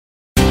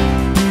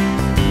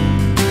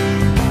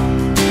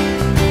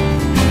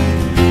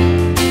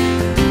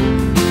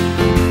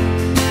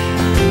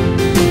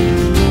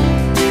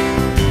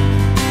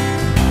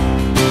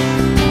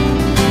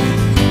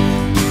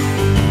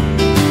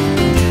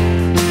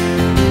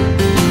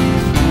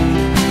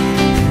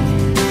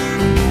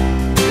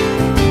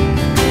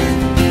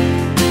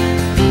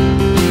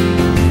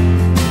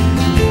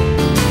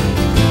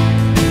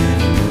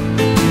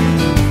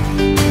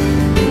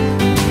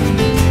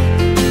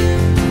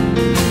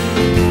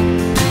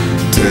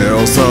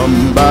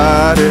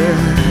somebody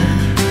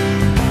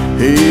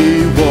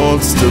he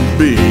wants to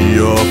be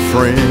your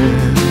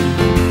friend.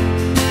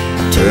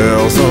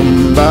 Tell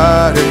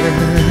somebody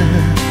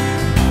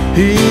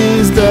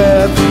he's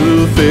there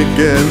through thick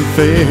and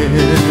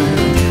thin.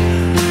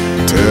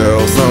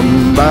 Tell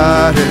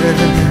somebody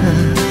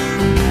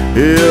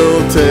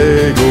he'll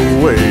take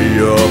away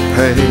your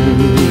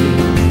pain.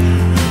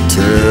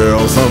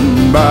 Tell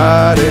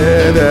somebody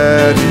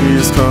that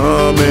he's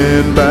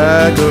coming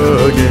back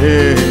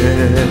again.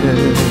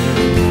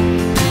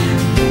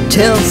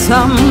 Tell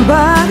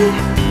somebody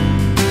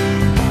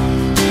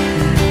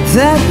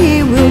that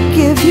he will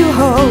give you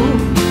hope.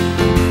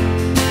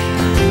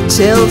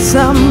 Tell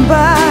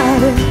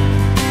somebody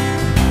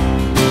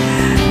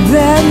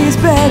that he's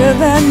better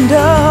than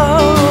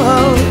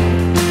dope.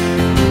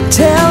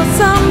 Tell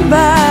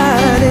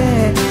somebody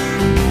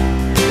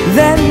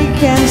that he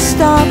can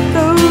stop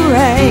the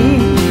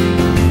rain.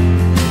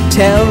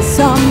 Tell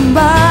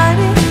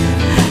somebody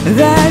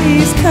that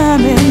he's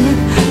coming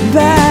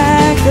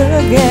back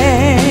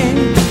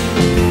again.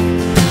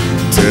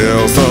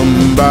 Tell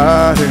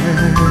somebody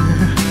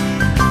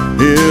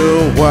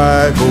he'll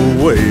wipe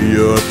away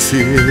your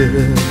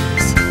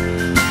tears.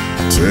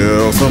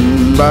 Tell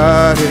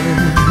somebody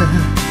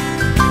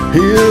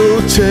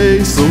he'll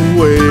chase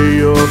away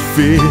your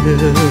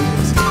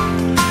fears.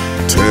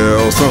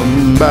 Tell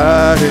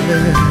somebody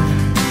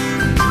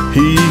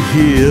he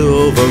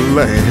healed the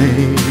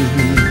lame.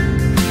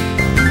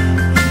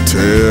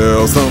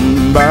 Tell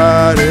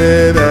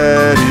somebody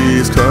that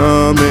he's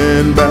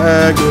coming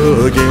back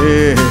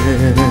again.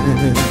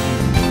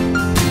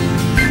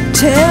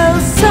 Tell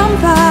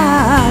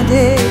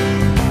somebody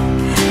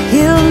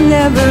he'll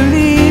never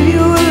leave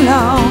you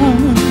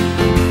alone.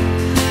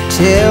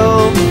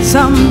 Tell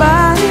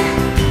somebody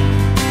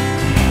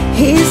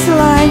he's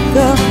like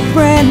a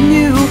brand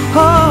new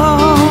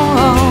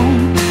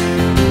home.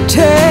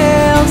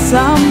 Tell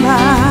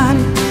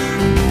somebody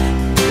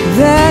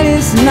that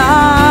is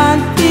not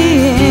the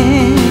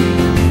end.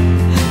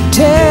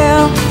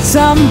 Tell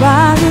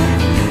somebody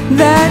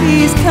that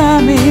he's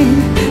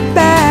coming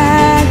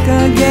back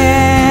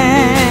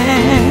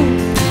again.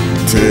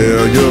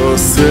 Tell your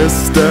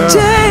sister.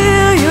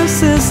 Tell your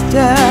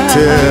sister.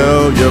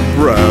 Tell your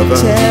brother.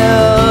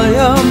 Tell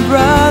your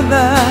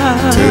brother.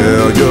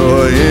 Tell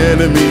your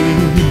enemy.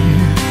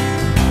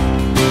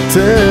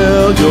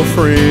 Tell your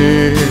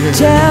friend.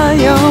 Tell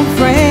your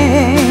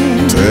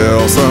friend.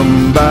 Tell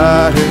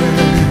somebody.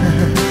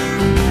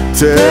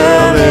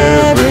 Tell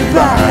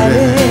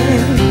everybody.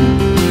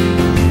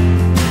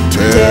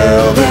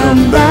 Tell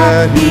them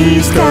that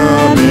he's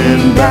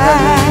coming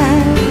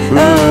back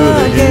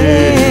again.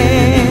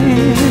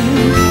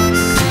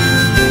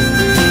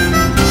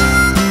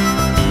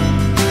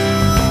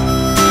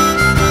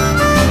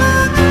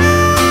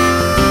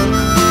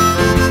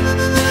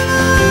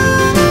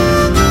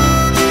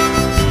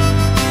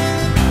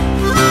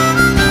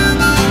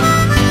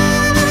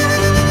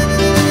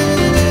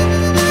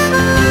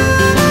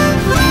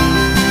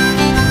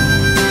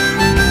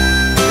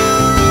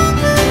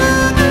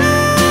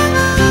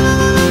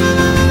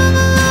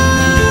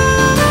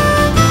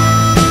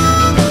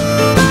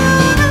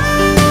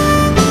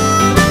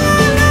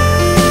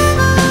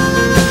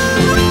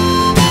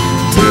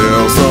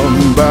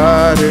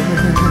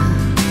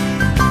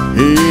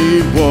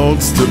 He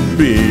wants to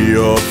be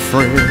your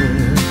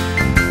friend.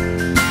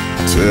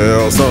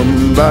 Tell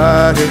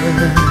somebody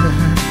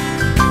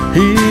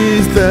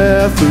he's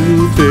there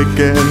through thick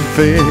and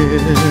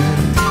thin.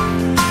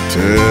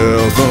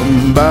 Tell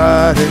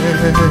somebody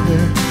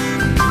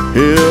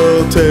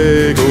he'll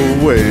take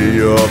away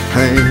your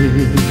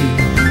pain.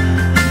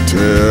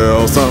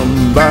 Tell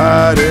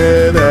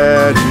somebody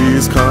that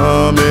he's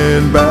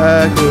coming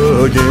back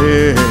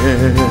again.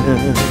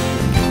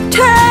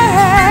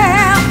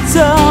 Tell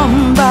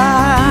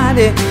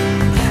somebody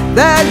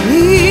that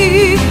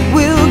he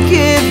will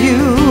give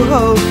you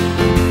hope.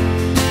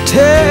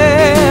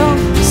 Tell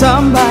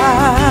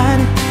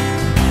somebody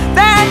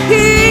that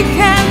he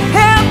can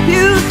help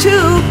you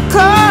to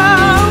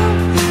cope.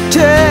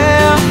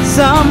 Tell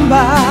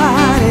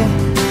somebody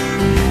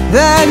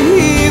that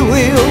he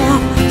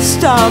will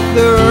stop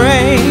the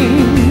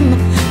rain.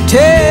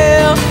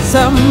 Tell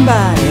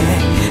somebody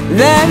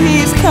that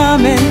he's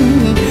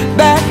coming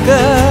back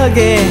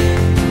again.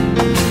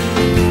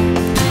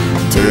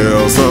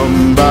 Tell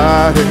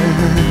somebody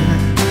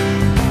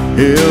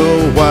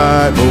he'll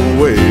wipe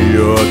away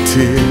your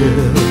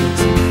tears.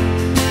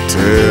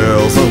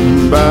 Tell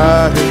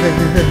somebody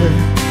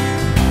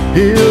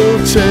he'll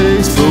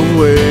chase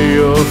away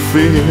your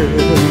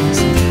fears.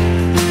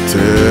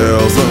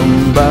 Tell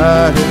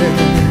somebody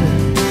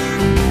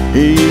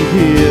he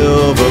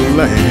healed the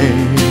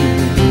lame.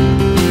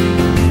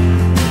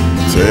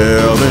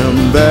 Tell them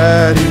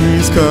that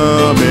he's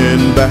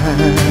coming back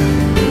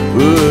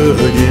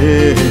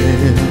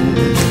again.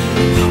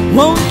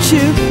 Won't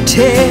you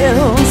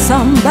tell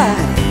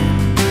somebody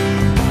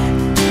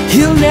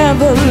he'll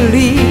never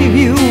leave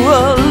you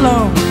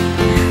alone?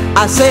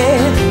 I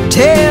said,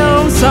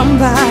 tell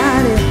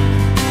somebody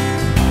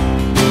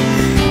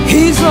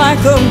he's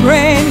like a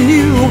brand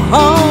new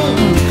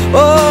home.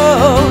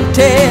 Oh,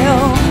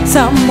 tell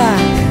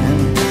somebody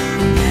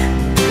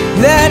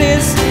that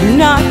it's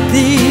not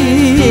the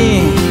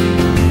end.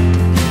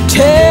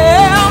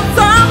 Tell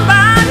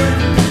somebody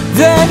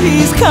that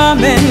he's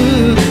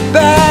coming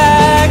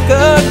back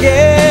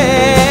again.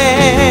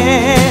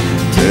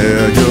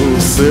 Tell your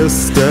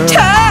sister,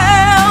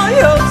 tell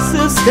your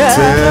sister,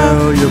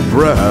 tell your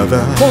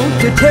brother,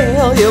 won't you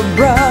tell your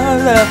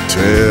brother,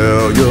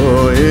 tell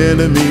your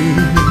enemy,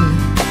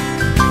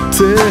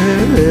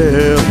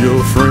 tell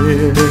your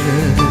friend,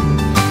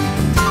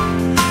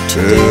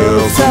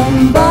 tell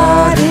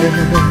somebody,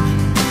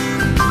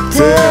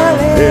 tell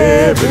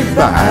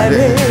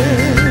everybody,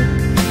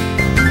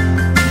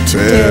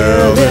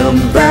 tell them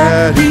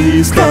that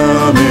he's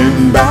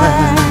coming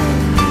back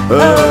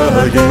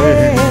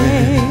again.